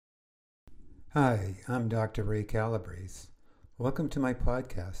Hi, I'm Dr. Ray Calabrese. Welcome to my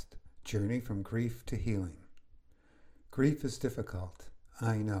podcast, Journey from Grief to Healing. Grief is difficult,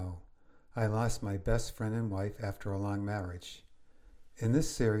 I know. I lost my best friend and wife after a long marriage. In this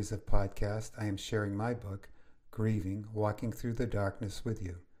series of podcasts, I am sharing my book, Grieving, Walking Through the Darkness with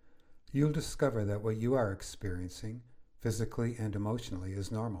you. You'll discover that what you are experiencing, physically and emotionally,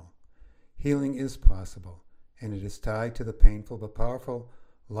 is normal. Healing is possible, and it is tied to the painful but powerful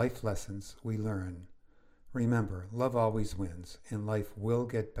life lessons we learn. Remember, love always wins, and life will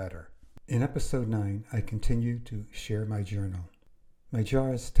get better. In episode 9, I continue to share my journal. My jaw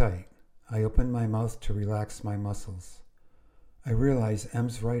is tight. I open my mouth to relax my muscles. I realize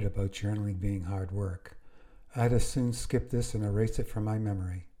Em's right about journaling being hard work. I'd as soon skip this and erase it from my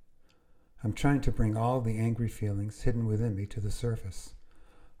memory. I'm trying to bring all the angry feelings hidden within me to the surface.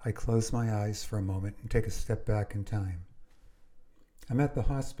 I close my eyes for a moment and take a step back in time. I'm at the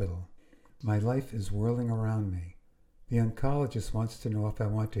hospital. My life is whirling around me. The oncologist wants to know if I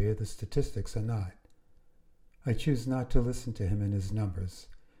want to hear the statistics or not. I choose not to listen to him and his numbers.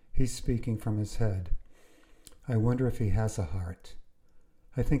 He's speaking from his head. I wonder if he has a heart.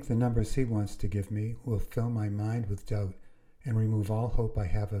 I think the numbers he wants to give me will fill my mind with doubt and remove all hope I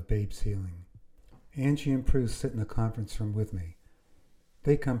have of Babe's healing. Angie and Prue sit in the conference room with me.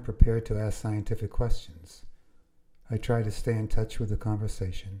 They come prepared to ask scientific questions. I try to stay in touch with the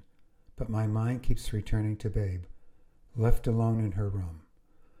conversation, but my mind keeps returning to Babe, left alone in her room.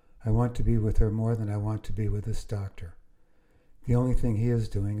 I want to be with her more than I want to be with this doctor. The only thing he is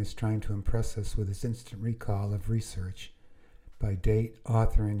doing is trying to impress us with his instant recall of research by date,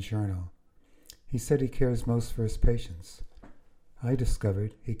 author, and journal. He said he cares most for his patients. I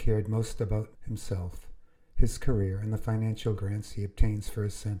discovered he cared most about himself, his career, and the financial grants he obtains for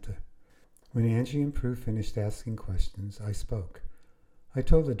his center. When Angie and Prue finished asking questions, I spoke. I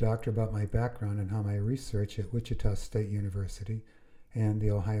told the doctor about my background and how my research at Wichita State University and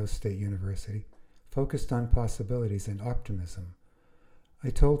the Ohio State University focused on possibilities and optimism. I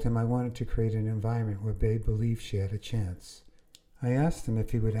told him I wanted to create an environment where Babe believed she had a chance. I asked him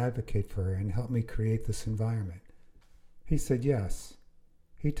if he would advocate for her and help me create this environment. He said yes.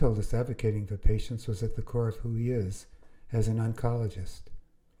 He told us advocating for patients was at the core of who he is as an oncologist.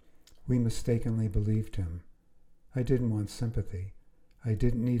 We mistakenly believed him. I didn't want sympathy. I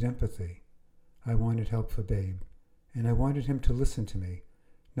didn't need empathy. I wanted help for Babe, and I wanted him to listen to me,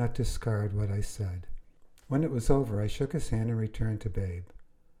 not discard what I said. When it was over, I shook his hand and returned to Babe.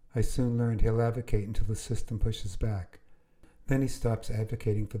 I soon learned he'll advocate until the system pushes back. Then he stops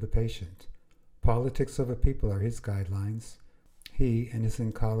advocating for the patient. Politics over people are his guidelines. He and his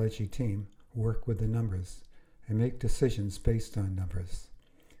oncology team work with the numbers and make decisions based on numbers.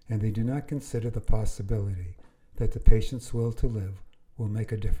 And they do not consider the possibility that the patient's will to live will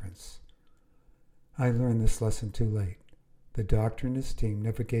make a difference. I learned this lesson too late. The doctor and his team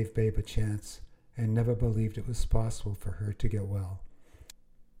never gave Babe a chance and never believed it was possible for her to get well.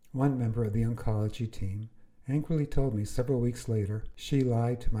 One member of the oncology team angrily told me several weeks later she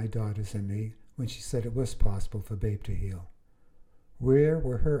lied to my daughters and me when she said it was possible for Babe to heal. Where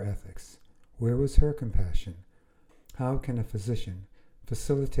were her ethics? Where was her compassion? How can a physician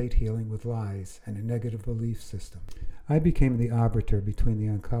facilitate healing with lies and a negative belief system? I became the arbiter between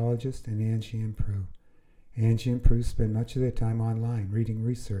the oncologist and Angie and Prue. Angie and Prue spend much of their time online reading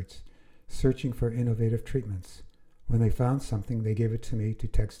research, searching for innovative treatments. When they found something, they gave it to me to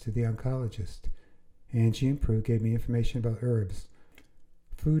text to the oncologist. Angie and Prue gave me information about herbs,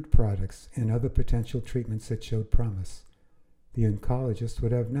 food products, and other potential treatments that showed promise. The oncologist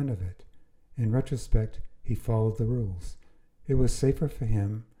would have none of it. In retrospect, he followed the rules. It was safer for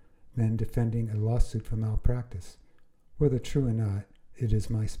him than defending a lawsuit for malpractice. Whether true or not, it is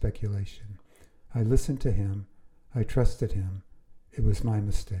my speculation. I listened to him. I trusted him. It was my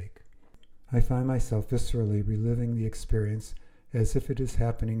mistake. I find myself viscerally reliving the experience as if it is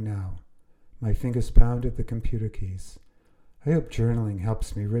happening now. My fingers pound at the computer keys. I hope journaling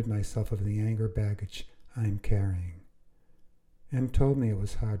helps me rid myself of the anger baggage I'm carrying. Em told me it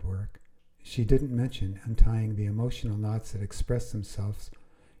was hard work. She didn't mention untying the emotional knots that express themselves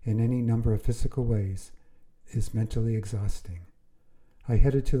in any number of physical ways is mentally exhausting. I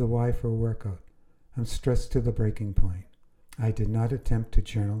headed to the Y for a workout. I'm stressed to the breaking point. I did not attempt to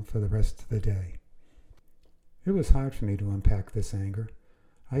journal for the rest of the day. It was hard for me to unpack this anger.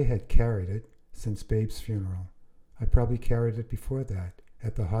 I had carried it since Babe's funeral. I probably carried it before that,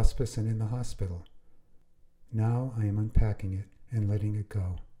 at the hospice and in the hospital. Now I am unpacking it and letting it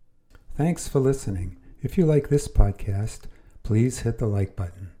go. Thanks for listening. If you like this podcast, please hit the like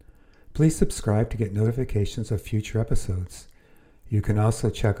button. Please subscribe to get notifications of future episodes. You can also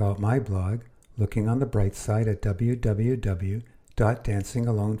check out my blog, looking on the bright side at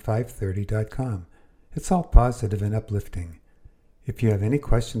www.dancingalone530.com. It's all positive and uplifting. If you have any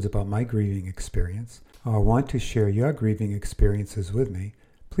questions about my grieving experience or want to share your grieving experiences with me,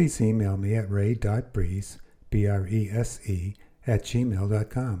 please email me at ray.breeze, B-R-E-S-E,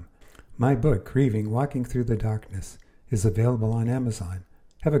 @gmail.com. My book, Grieving, Walking Through the Darkness, is available on Amazon.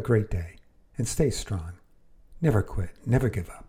 Have a great day and stay strong. Never quit, never give up.